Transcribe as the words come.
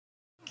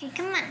Okay,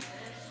 come on.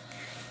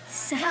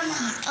 So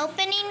he's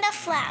opening the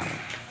flour.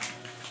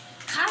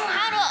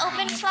 How to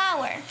open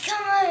flour?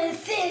 Come on,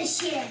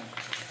 finish it.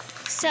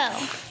 So.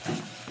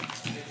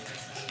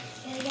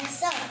 You get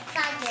so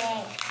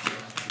excited.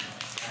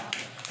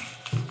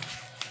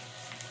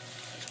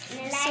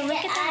 So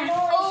look at that.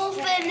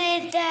 Open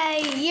it,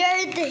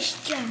 you're the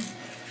chef.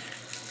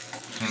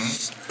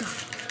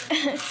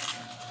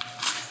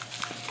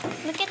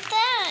 Look at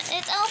that.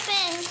 It's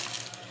open.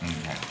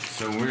 Okay,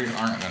 so we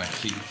aren't going to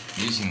keep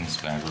using this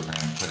bag. We're going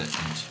to put it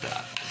into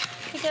that.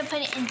 We're going to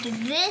put it into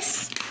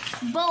this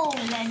bowl.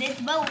 And this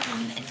bowl,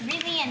 it's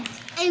really empty.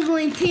 I'm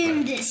going to put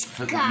in this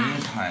For the guy.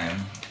 meantime,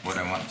 what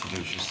I want to do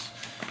is just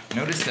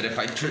notice that if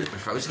I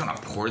was going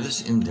to pour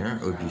this in there,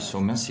 it would be so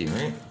messy,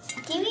 right?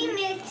 Can we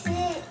mix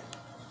it?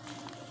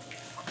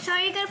 So are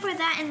you going to pour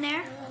that in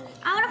there?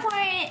 I want to pour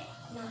it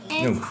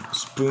in. No,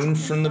 spoon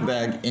from the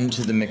bag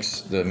into the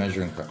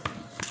measuring cup.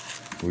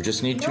 We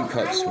just need 2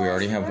 cups. We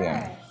already have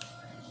 1.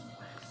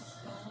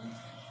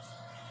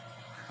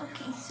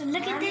 Okay, so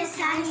look at this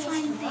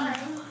satisfying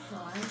thing.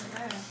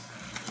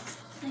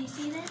 So you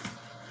see this?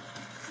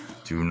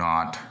 Do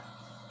not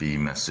be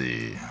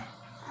messy.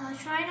 I'll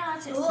try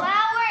not to.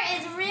 Flour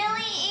is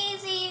really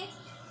easy.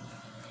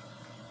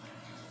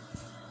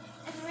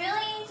 It's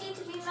really easy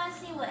to be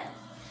messy with.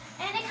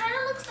 And it kind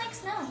of looks like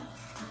snow.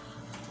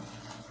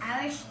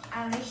 I wish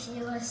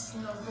it was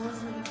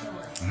snowballs into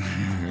it.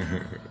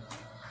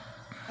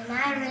 And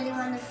I really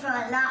want to throw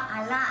a lot.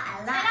 And I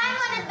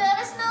want to build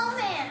a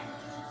snowman.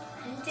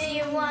 Do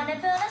you want to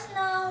build a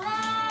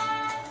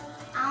snowman?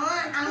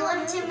 I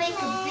want to make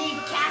a big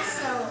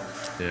castle.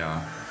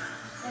 Yeah.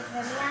 But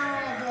for me, I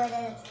want to build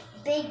a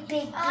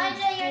big,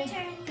 Elijah, your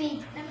turn.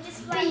 big. Let me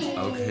just fly it.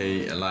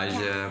 Okay,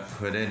 Elijah,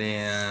 put it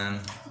in.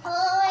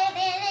 Pull it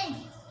in.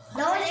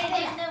 Don't Put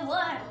it in the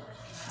water.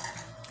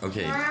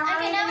 Okay.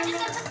 Okay, now we're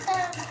just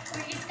gonna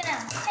hit it.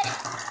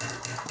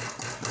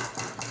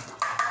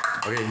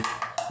 Okay,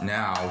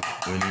 now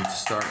we need to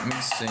start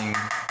mixing,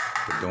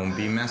 but don't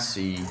be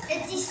messy.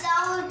 It's the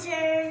sour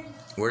turn.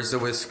 Where's the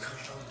whisk?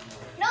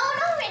 No,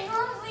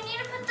 we need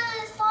to put the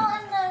salt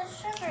and the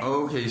sugar.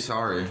 Okay,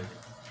 sorry.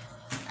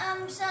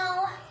 So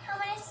how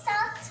many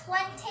salts? 1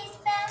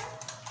 teaspoon.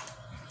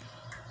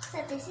 So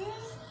this is.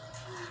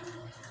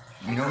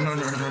 No.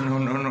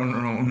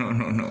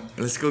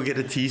 Let's go get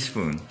a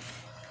teaspoon.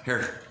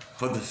 Here,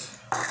 hold this.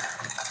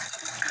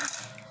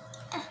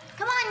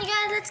 Come on, you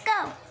guys, let's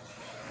go.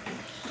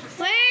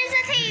 Where is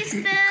the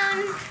teaspoon?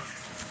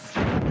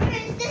 Where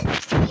is this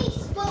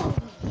teaspoon?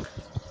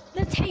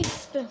 The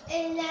teaspoon.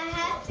 And the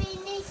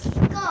happiness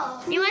go.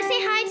 You want to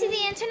say hi to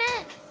the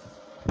internet?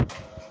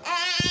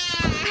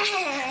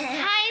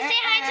 Hi, say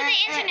hi to the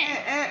internet.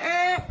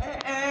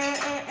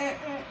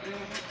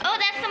 Oh,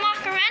 that's the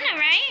Macarena,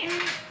 right?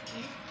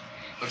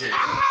 Okay.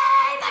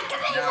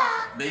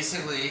 Now,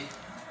 basically,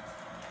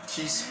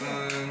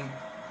 teaspoon,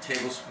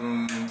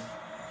 tablespoon.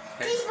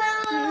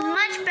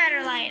 Much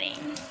better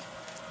lighting.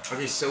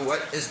 Okay, so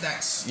what is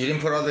next? You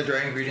didn't put all the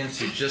dry ingredients,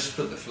 you just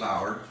put the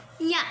flour.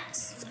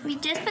 Yes, we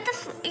just put the.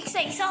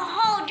 So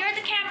hold, you're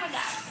the camera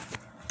guy.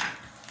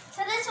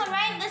 So this one,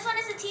 right? This one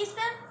is a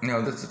teaspoon?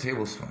 No, that's a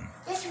tablespoon.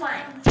 This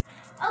one.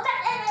 Oh,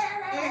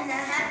 that. And the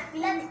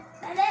happiness.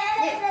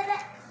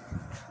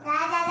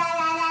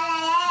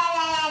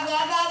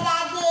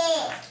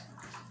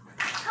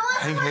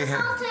 How much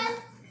salt in?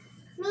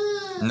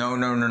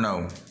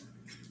 No.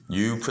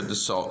 You put the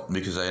salt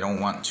because I don't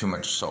want too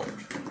much salt.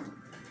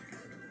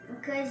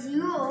 Because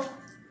you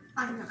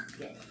are not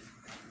good.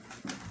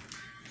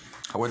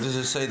 What does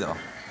it say though?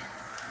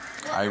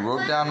 I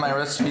wrote down my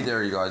recipe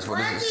there, you guys. What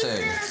does it say?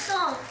 1 teaspoon of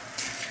salt.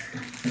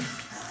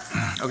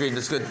 Okay,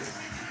 that's good.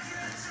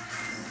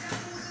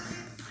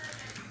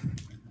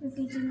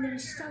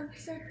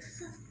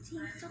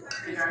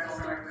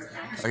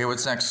 Okay,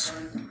 what's next?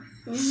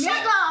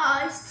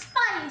 Sugar,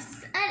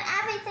 spice, and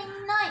everything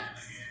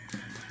nice.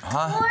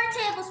 Huh? 4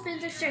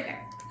 tablespoons of sugar.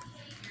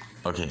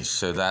 Okay,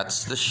 so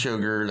that's the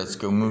sugar. Let's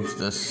go move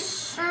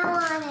this. I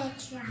want to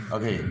try.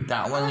 Okay,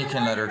 that one you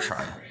can let her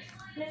try.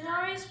 There's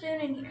already a spoon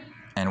in here.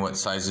 And what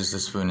size is the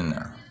spoon in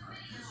there?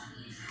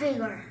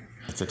 Bigger.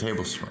 It's a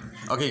tablespoon.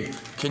 Okay,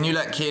 can you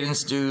let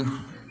Cadence do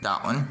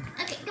that one?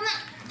 Okay, come on.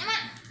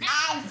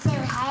 I'm so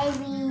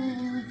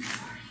heavy.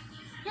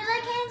 Here's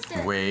like hands do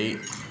it. Wait.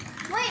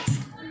 Wait.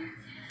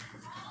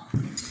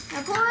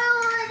 Now pour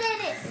it in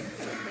it.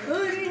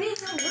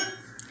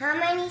 How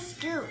many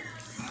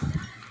scoops?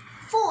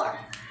 4.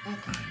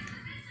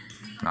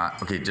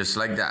 Not okay, just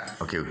like that.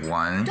 Okay,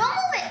 1. Don't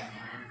move it.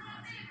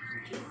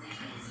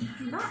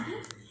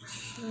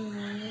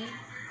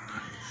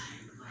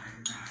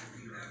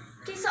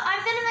 Okay, so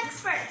I'm gonna mix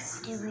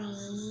first.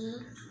 3,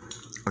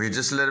 Okay,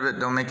 just a little bit.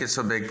 Don't make it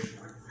so big.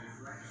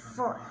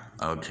 4.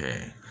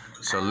 Okay.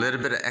 So a little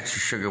bit of extra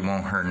sugar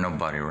won't hurt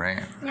nobody,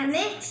 right? Now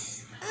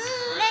mix.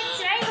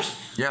 Mix, right?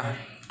 Yeah.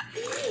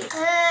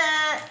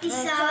 It's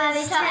so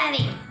heavy.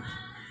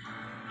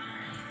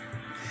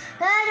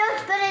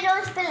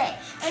 Don't spill it.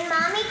 And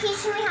mommy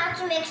teaching me how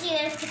to mix. You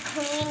have to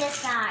clean the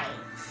sides.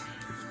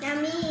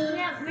 Yummy.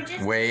 Yeah, we're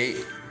just.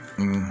 Wait.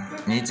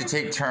 need to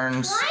take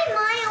turns. Why am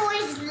I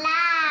always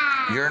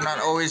last? You're not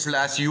always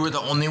last. You were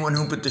the only one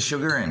who put the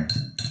sugar in.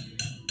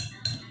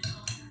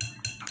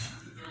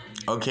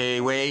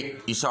 Okay,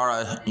 wait.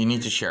 Isara, you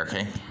need to share,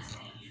 okay?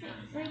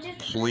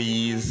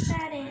 Please.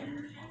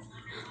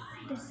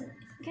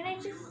 Can I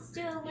just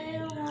do a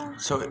little more?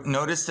 So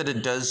notice that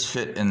it does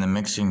fit in the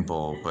mixing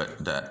bowl, but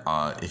that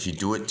if you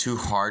do it too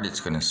hard,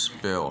 it's gonna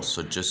spill.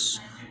 So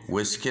just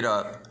whisk it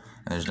up.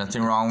 And there's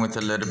nothing wrong with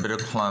a little bit of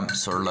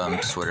clumps or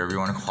lumps, whatever you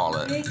want to call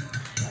it.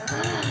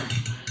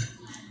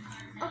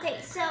 Okay,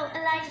 so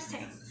Elijah's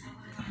turn.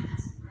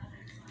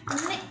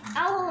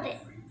 I'll hold it.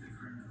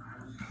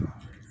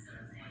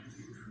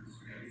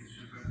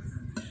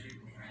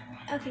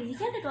 Okay, you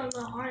gotta go a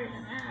little harder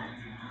than that.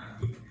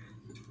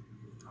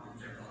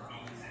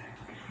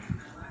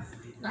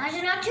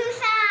 Elijah, not too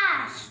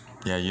fast.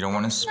 Yeah, you don't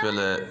want to spill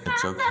it.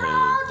 It's okay.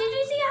 Did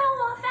you see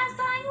how fast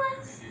I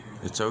was?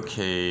 It's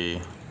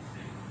okay.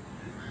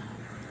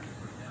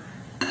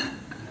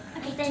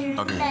 Okay, then.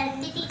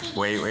 Okay.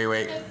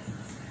 Wait.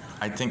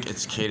 I think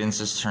it's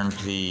Cadence's turn,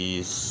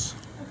 please.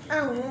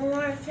 Oh, one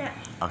more step.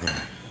 Okay.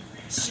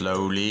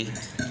 Slowly.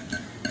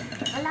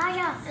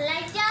 Elijah.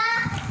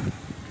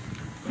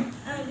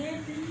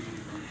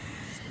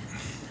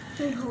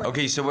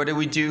 Okay, so what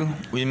do?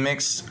 We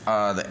mix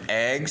the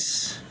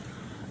eggs.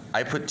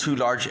 I put 2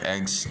 large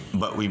eggs,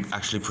 but we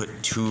actually put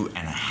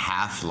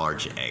 2.5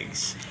 large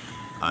eggs.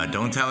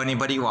 Don't tell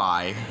anybody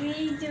why.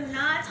 We do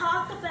not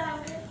talk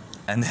about it.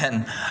 And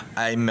then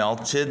I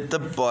melted the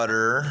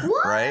butter,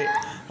 What? right?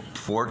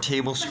 4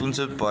 tablespoons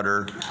of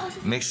butter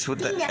mixed with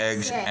the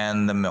eggs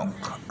and the milk,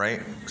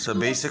 right? So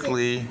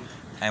basically,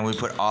 and we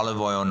put olive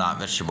oil, not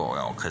vegetable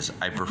oil, because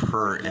I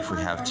prefer if we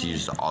have to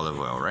use the olive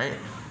oil, right?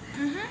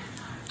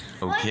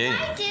 Okay.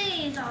 Why do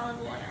you use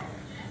olive oil?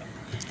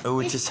 Oh,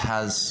 it just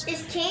has,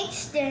 It's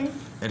Kingston.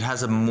 it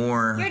has a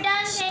more You're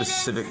done,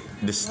 specific,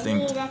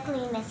 distinct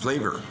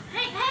flavor.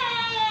 Hey.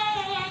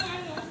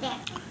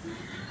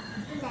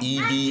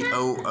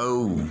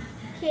 EVOO.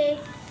 Okay.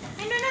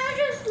 No,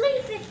 just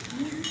leave it.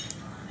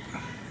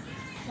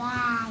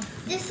 Wow.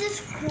 This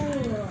is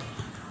cool.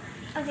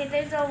 Okay,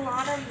 there's a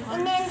lot of lumps.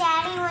 And then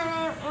Daddy,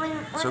 when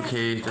It's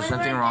okay. There's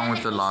nothing wrong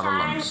with a lot of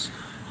lumps.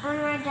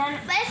 When we're done,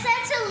 But it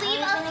said to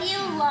leave a few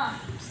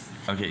lumps.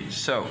 Okay,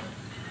 so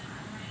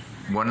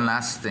one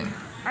last thing.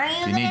 are you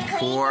You gonna need clean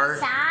 4. the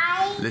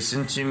side?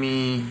 Listen to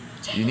me.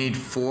 You need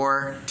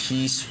 4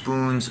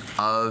 teaspoons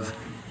of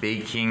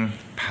baking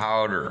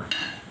powder.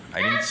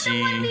 I didn't That's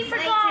the one we see.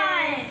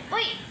 forgot.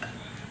 Wait.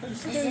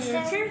 Is this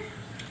your turn?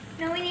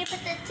 No, we need to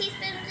put the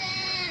teaspoons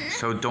in.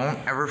 So don't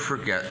ever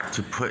forget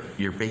to put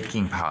your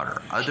baking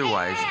powder.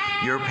 Otherwise,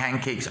 your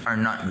pancakes are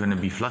not going to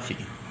be fluffy.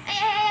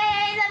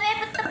 Hey, let me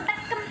put the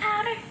baking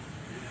powder.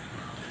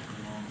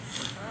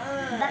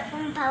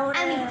 Baking powder.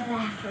 I'm in the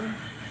bathroom.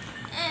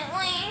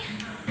 Wait.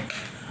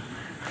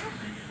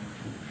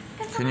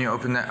 Can you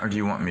open that, or do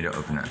you want me to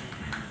open it?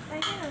 I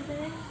can open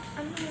it.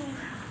 I'm gonna.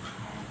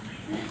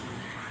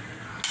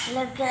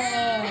 Look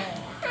at it.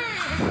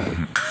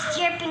 It's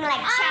dripping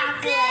like I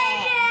chocolate. did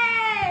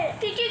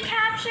it! Did you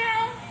capture it?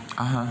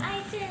 Uh-huh.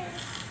 I did.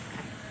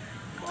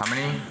 How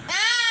many?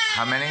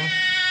 How many?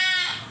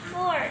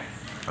 4.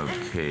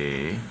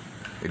 Okay.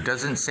 It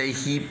doesn't say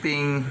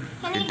heaping.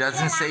 It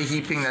doesn't say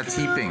heaping, that's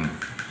heaping.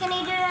 Can you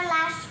do the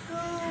last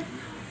scoop?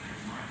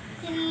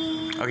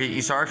 Please. Okay,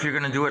 Isar, if you're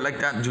gonna do it like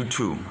that, do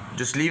 2.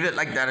 Just leave it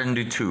like that and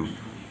do 2.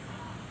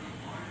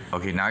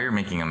 Okay, now you're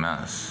making a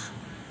mess.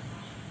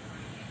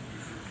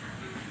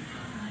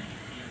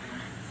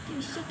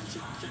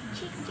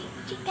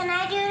 Can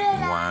I do the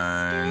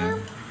last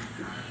 1. scoop?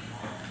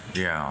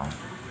 Yeah.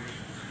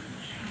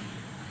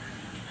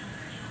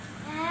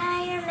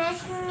 Ah, you're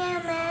messing me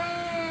up.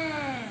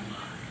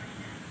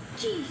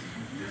 Jeez.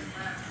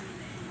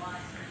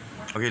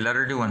 Okay, let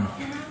her do 1. And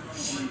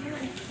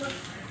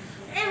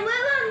what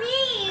about me?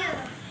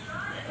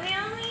 We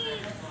only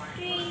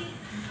 3.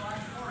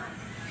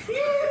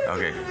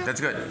 Okay,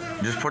 that's good.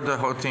 Just put the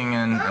whole thing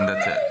in and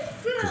that's it.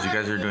 Because you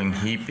guys are doing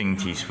heaping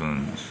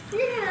teaspoons.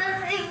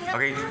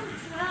 Okay.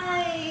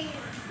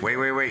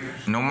 Wait.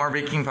 No more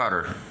baking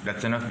powder.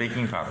 That's enough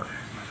baking powder.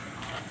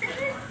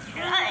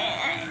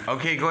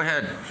 Okay, go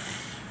ahead.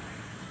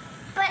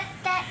 But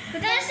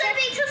This would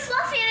be too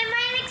fluffy and it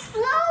might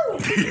explode.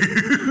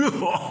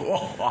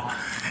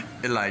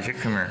 Elijah,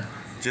 come here.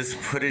 Just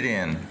put it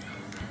in.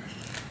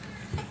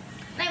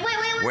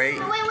 Wait.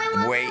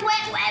 Wait.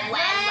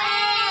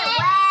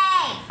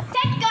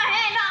 Take your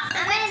hand off.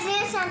 I'm gonna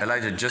do something.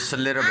 Elijah, just a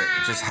little bit.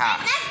 Just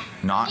half.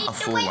 Not a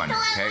full one,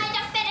 okay?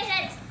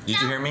 Did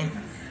you hear me?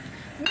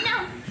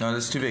 No. No,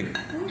 that's too big.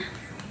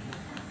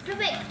 Too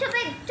big.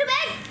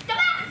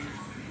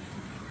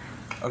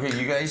 Okay,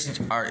 you guys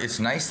are, it's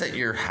nice that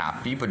you're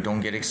happy, but don't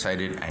get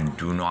excited and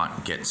do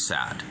not get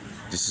sad.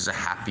 This is a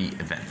happy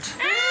event.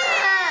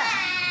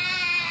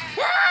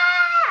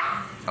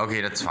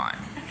 Okay, that's fine.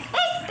 It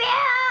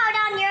spilled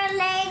on your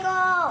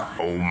Lego.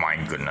 Oh my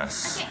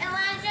goodness. Okay,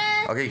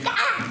 Elijah. Okay,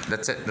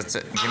 that's it.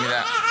 Give me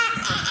that.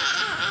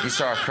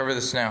 Isar, cover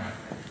this now.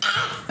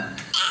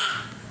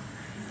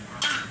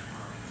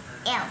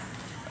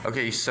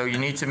 Okay, so you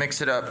need to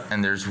mix it up,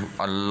 and there's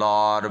a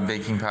lot of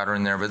baking powder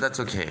in there, but that's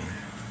okay.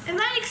 It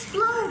might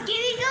explode. Can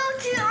we go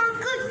to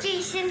Uncle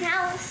Jason's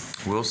house?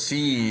 We'll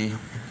see.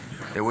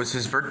 It was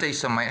his birthday,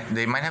 so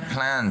they might have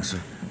plans.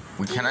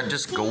 We cannot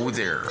just go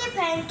there. But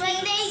they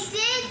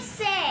did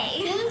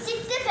say.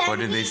 What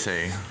did they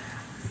say?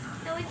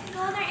 No, we can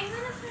go there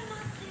even if we're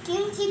not there. Can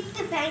you take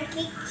the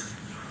pancakes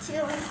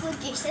to Uncle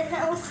Jason's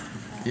house?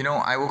 You know,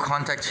 I will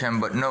contact him,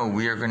 but no,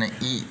 we are gonna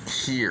eat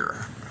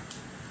here.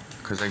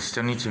 Because I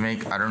still need to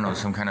make, I don't know,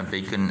 some kind of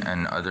bacon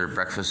and other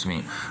breakfast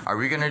meat. Are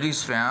we gonna do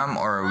Spam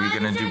or are we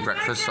gonna do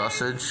breakfast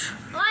sausage?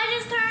 Well, I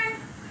just turned.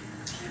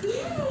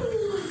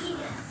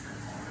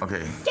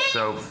 Okay,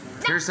 so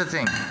here's the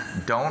thing.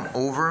 Don't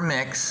over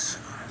mix.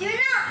 Do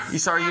not.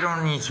 Sorry, you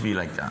don't need to be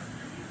like that.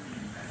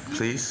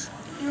 Please?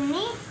 You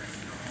me?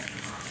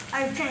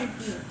 Or thank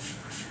you?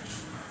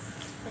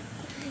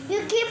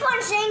 You keep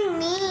on saying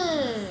me.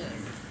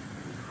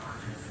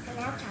 Can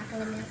I have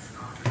chocolate milk?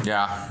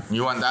 Yeah.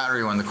 You want that or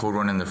you want the cold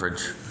one in the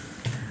fridge?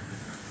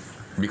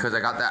 Because I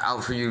got that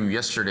out for you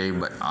yesterday,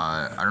 but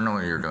I don't know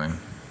what you're doing.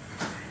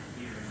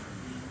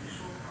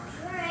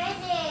 Where is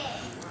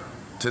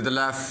it? To the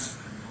left,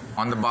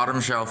 on the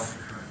bottom shelf,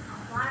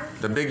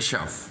 the big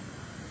shelf.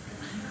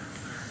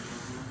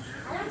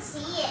 I don't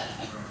see it.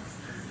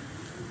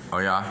 Oh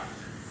yeah?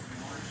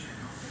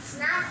 It's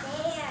not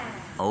there.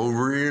 Oh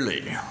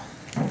really?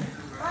 Where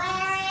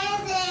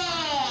is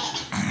it?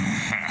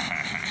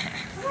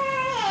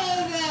 Where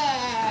is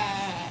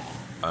it?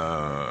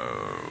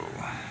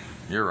 Oh,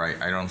 you're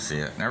right. I don't see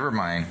it. Never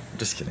mind.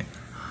 Just kidding.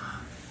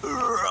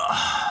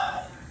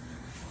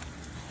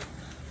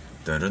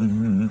 Dun,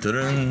 dun,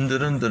 dun,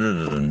 dun, dun,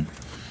 dun.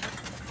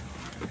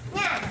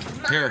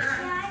 Here.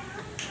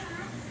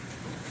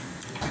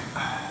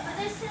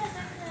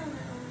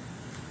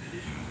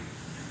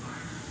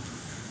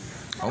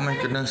 Oh my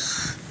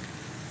goodness.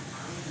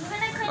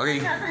 Okay,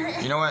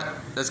 you know what?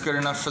 That's good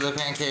enough for the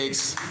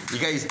pancakes. You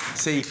guys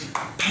say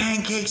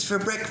pancakes for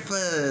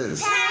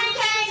breakfast.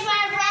 Pancakes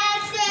for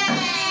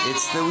breakfast.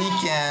 It's the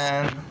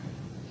weekend.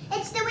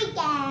 It's the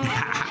weekend.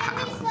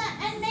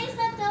 And they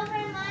slept over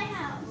in my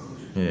house.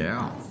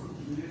 Yeah.